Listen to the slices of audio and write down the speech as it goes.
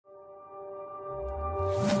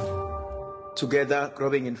Together,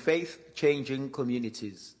 growing in faith, changing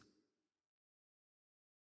communities.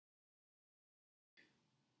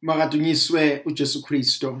 Makadunyiswe uJesu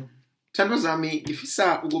Kristo. Thandwa zami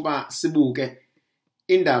ngifisa ukuba sibuke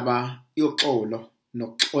indaba yoxolo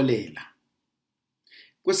nokuxolela.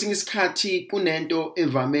 Kwesinye isikhathi kunento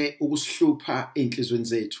evame ukusihlupha enhlizweni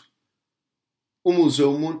zethu. Umuzwe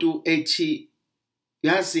umuntu ethi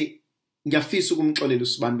yazi ngiyafisa ukumxolela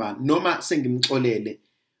usibanibani noma sengimxolele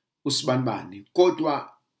usibanibani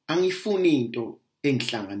kodwa angifuni into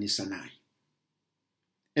engihlanganisa naye.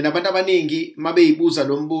 Abantu abaningi mabeyibuza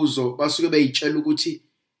lo mbuzo basuke beyitshela ukuthi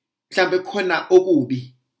mhlambe khona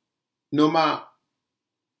okubi noma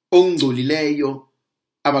okungcolileyo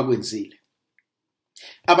abakwenzile.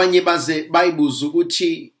 Abanye baze bayibuza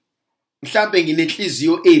ukuthi mhlambe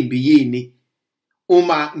nginenhliziyo embi yini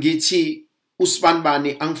uma ngithi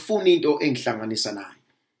usibanibani angifuni into engihlanganisa naye.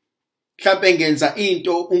 Mhlambe ngenza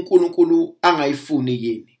into uNkulunkulu angayifuni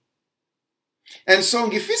yini. And so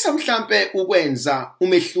ngifisa mhlambe ukwenza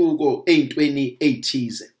umehluko ezintweni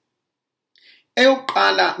ezithize.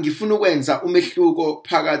 Eyokuqala ngifuna ukwenza umehluko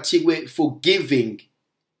phakathi kwe-forgiving,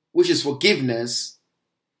 which is forgiveness,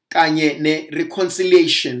 kanye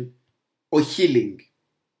ne-reconciliation or healing.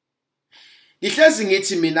 Ngihlezi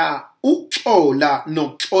ngithi mina ukuxola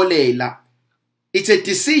nokuxolela, it's a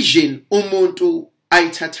decision umuntu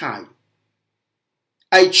ayithathayo.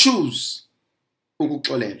 I choose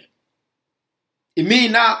ukuxolela.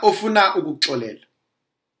 Imina ofuna ukuxolela.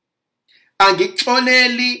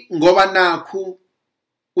 Angikuxoleli ngoba nakhu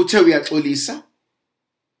uthe uyaxolisa.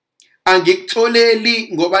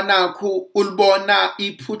 Angikuxoleli ngoba nakhu ulibona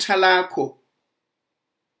iphutha lakho.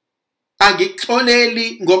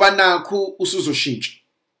 Angikuxoleli ngoba nakhu usuzoshintsha.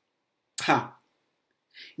 Cha.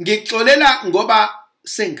 Ngikuxolela ngoba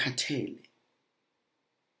sengikhathele.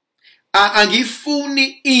 Angifuni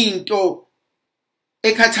into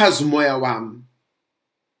ekhathaza umoya wami.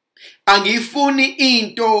 Angifuni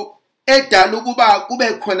into edala ukuba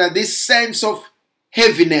kube khona this sense of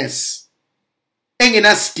heaviness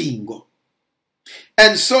engenasidingo.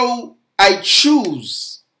 And so I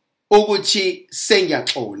choose ukuthi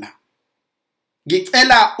sengiyaxola.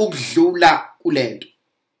 Ngicela ukudlula kulento.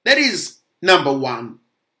 That is number one.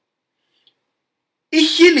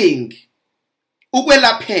 Healing,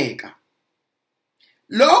 ukwelapheka.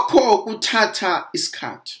 Lokho kuthatha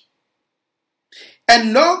isikhathi.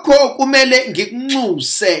 And lokho kumele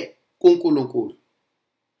ngikunxuse kuNkulunkulu.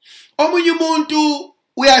 Omunye umuntu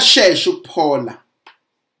uyashesha ukuphola.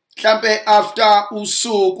 Mhlambe after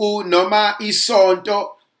usuku noma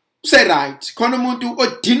isonto use right. Khona umuntu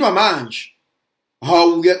odinwa manje.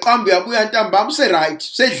 Hawu ngeqamba uyabuya ntambama use right.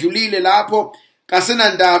 Sedlulile lapho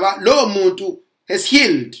kasenandaba lo muntu has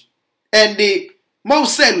healed. And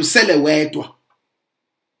mawusele wedwa.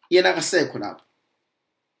 Yena kasekho lapho.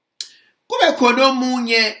 Kube khona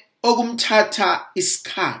omunye okumthatha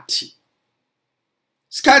isikhathi.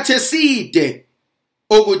 Isikhathi eside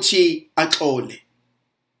ukuthi axole.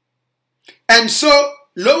 And so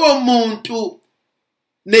lowo muntu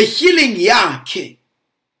ne-healing yakhe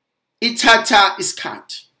ithatha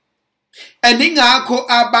isikhathi. And ingakho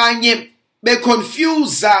abanye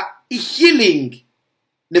beconfuse i-healing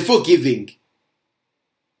ne-forgiving.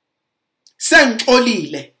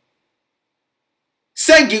 Sengixolile.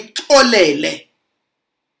 Sengixolele.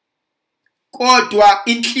 Kodwa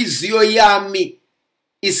inhliziyo yami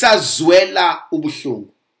isazwela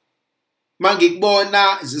ubuhlungu.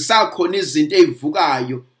 Mangikubona zisakhona izinto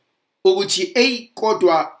ezivukayo ukuthi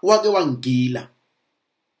kodwa wake wangila.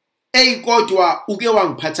 Kodwa uke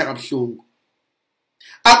wangiphatha kabuhlungu.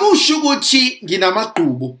 Akusho ukuthi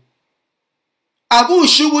nginamagqubu.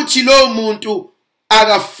 Akusho ukuthi lo muntu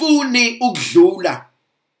akafuni ukudlula.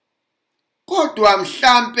 Kodwa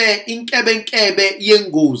mhlambe inkebenkebe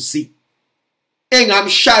yengozi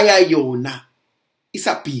engamshaya yona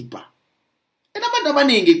isabhibha. Abantu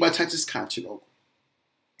abaningi kubathatha isikhathi lokho.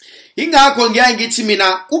 Ingakho ngiyaye ngithi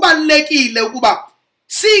mina kubalekile ukuba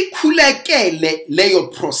sikhulekele leyo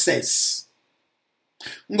process.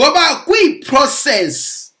 Ngoba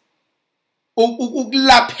kuyi-process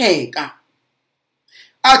ukulapheka.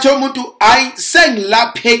 Athi umuntu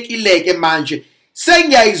sengilaphekileke manje.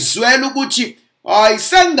 Sengiyayizwela ukuthi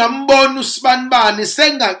sengambona usibanibani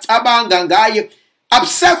sengacabanga ngaye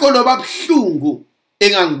abusekho loba buhlungu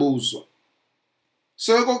engangibuzwa.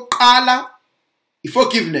 So okokuqala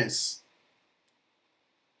i-forgiveness,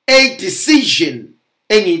 a decision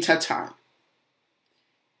engiyithathayo.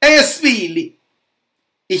 Eyesibili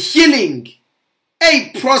i-healing, a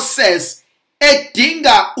process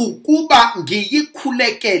edinga ukuba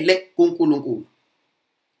ngiyikhulekele kuNkulunkulu.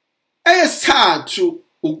 Eyesithathu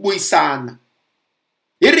ukubuyisana,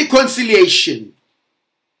 ireconciliation.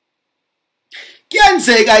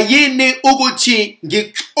 Kuyenzeka yini ukuthi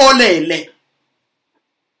ngixolele,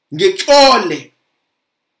 ngixole,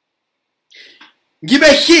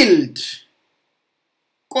 ngibe healed,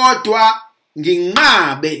 kodwa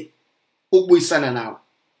nginqabe ukubuyisana nawe?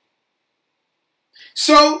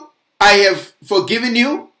 So I have forgiven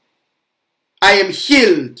you, I am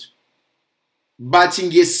healed, but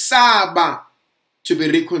ngiyesaba to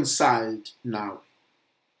be reconciled now.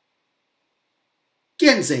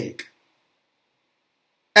 Kuyenzeka.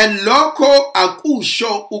 And lokho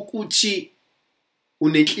akusho ukuthi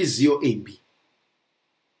unenhliziyo embi.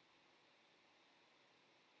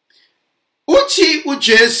 Uthi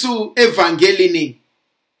uJesu evangelini,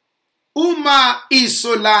 uma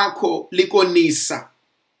iso lakho likonisa,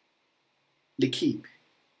 likhiphe.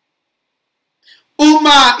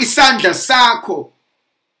 Uma isandla sakho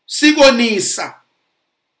sikonisa,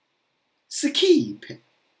 sikhiphe.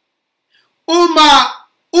 Uma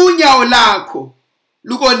unyawo lakho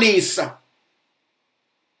lukonisa,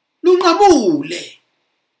 lunqamule.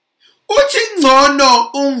 Uthi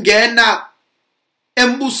ngcono ungena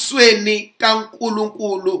embusweni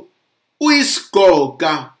kaNkulunkulu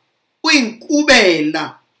uyisigoga,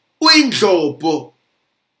 uyinkubela, uyindlobo,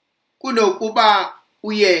 kunokuba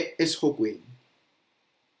uye esihogweni.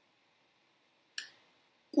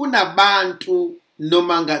 Kunabantu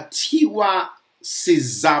noma ngathiwa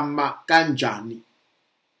sizama kanjani,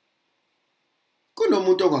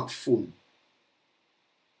 kunomuntu ongakufuni.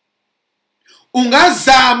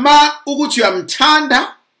 Ungazama ukuthi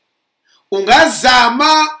uyamthanda,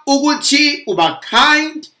 ungazama ukuthi uba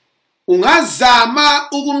kind,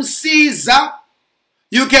 ungazama ukumsiza,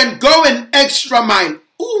 you can go an extra mile.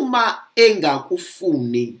 Uma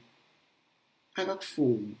engakufuni,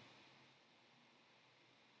 akakufuni.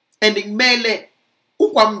 And kumele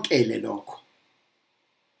ukwamkele lokho.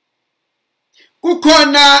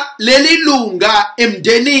 Kukhona leli lunga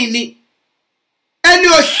emndenini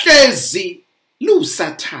eliyohlezi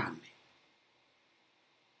lusathane.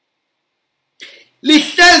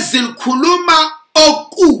 Lihlezi likhuluma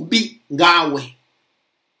okubi ngawe.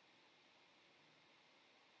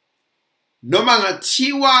 Noma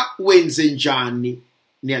ngathiwa wenze njani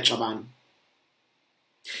niyaxabana.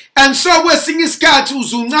 And so kwesinye isikhathi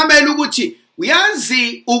uzuncamela ukuthi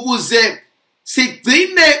uyazi ukuze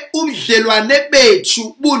sigcine ubudlelwane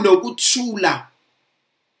bethu bunokuthula,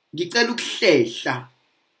 ngicela ukuhlehla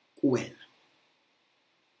kuwena.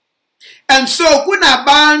 And so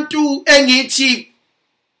kunabantu engithi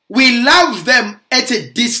we love them at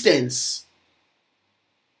a distance.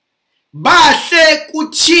 Bahle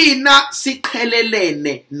kuthina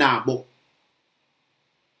siqhelelene nabo.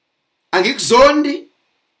 Angikuzondi,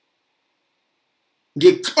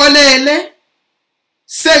 ngixolele,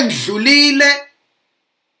 sengidlulile,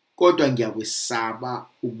 kodwa ngiyakwesaba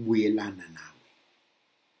ukubuyelana nawe.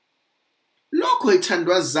 Lokho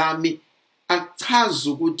ithandwa zami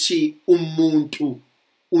akuchaza ukuthi umuntu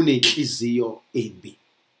unenhliziyo embi.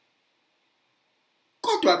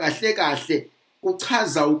 Kodwa kahle kahle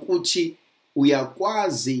kuchaza ukuthi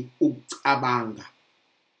uyakwazi ukucabanga.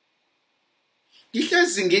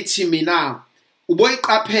 Ngihlezi ngithi mina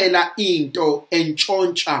uboyiqaphela into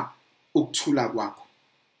entshontsha ukuthula kwakho.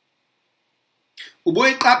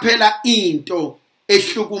 Uboyiqaphela into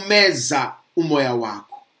ehlukumeza umoya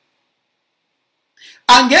wakho.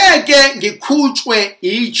 Angeke ngikhutshwe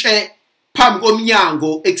itshe phambi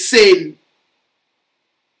komnyango ekseni.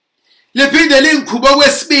 Liphinde lingikhubo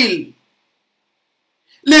kwesibili,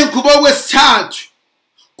 lingikhubo kwesithathu,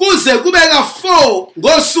 kuze kube ka4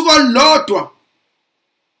 ngosuku olulodwa.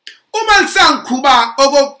 Uma lisangikhuba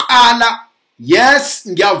okokuqala, yes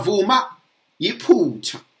ngiyavuma,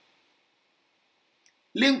 yiphutha.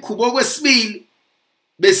 Lingikhubo kwesibili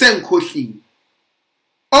bese ngikhohliwe.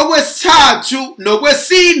 Okwesithathu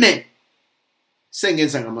nokwesine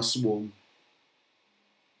sengenza ngamasibomu.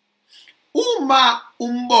 Uma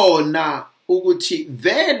umbona ukuthi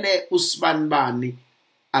vele usibanibani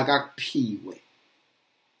akakuphiwe,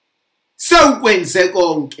 sewukwenze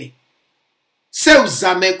konke,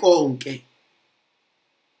 sewuzame konke,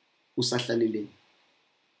 usahlaleleni,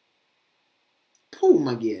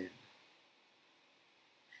 phuma kuyena.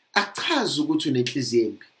 Akuchaza ukuthi unenhliziyo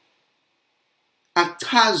embi,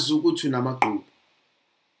 akuchaza ukuthi unamagqubu,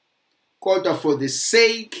 kodwa for the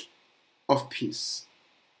sake of peace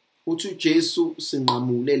uthi uJesu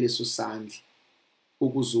sinqamule leso sandla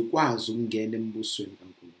ukuze ukwazi ukungena embusweni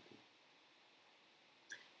kaNkulunkulu.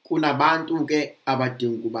 Kunabantu ke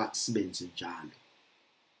abadinga ukuba sibenze njalo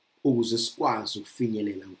ukuze sikwazi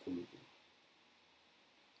ukufinyelela uNkulunkulu.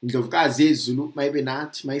 Indlovukazi yezulu mayibe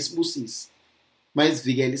nathi mayisibusise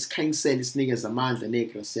mayisivikele, isikhanyisele, isinikeze amandla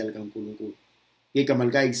negrasiya likaNkulunkulu. Ngegama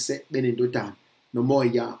likayise benendodana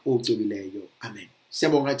nomoya ocwebileyo. Amen.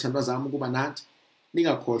 Siyabonga ithandwa zami ukuba nathi.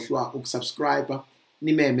 Ningakhohlwa ukusubscribe,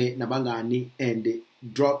 nimeme nabangani, and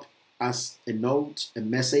drop us a note, a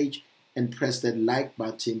message, and press that like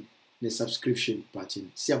button, the subscription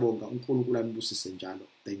button. Siyabonga, uNkulunkulu anibusise njalo.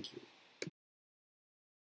 Thank you.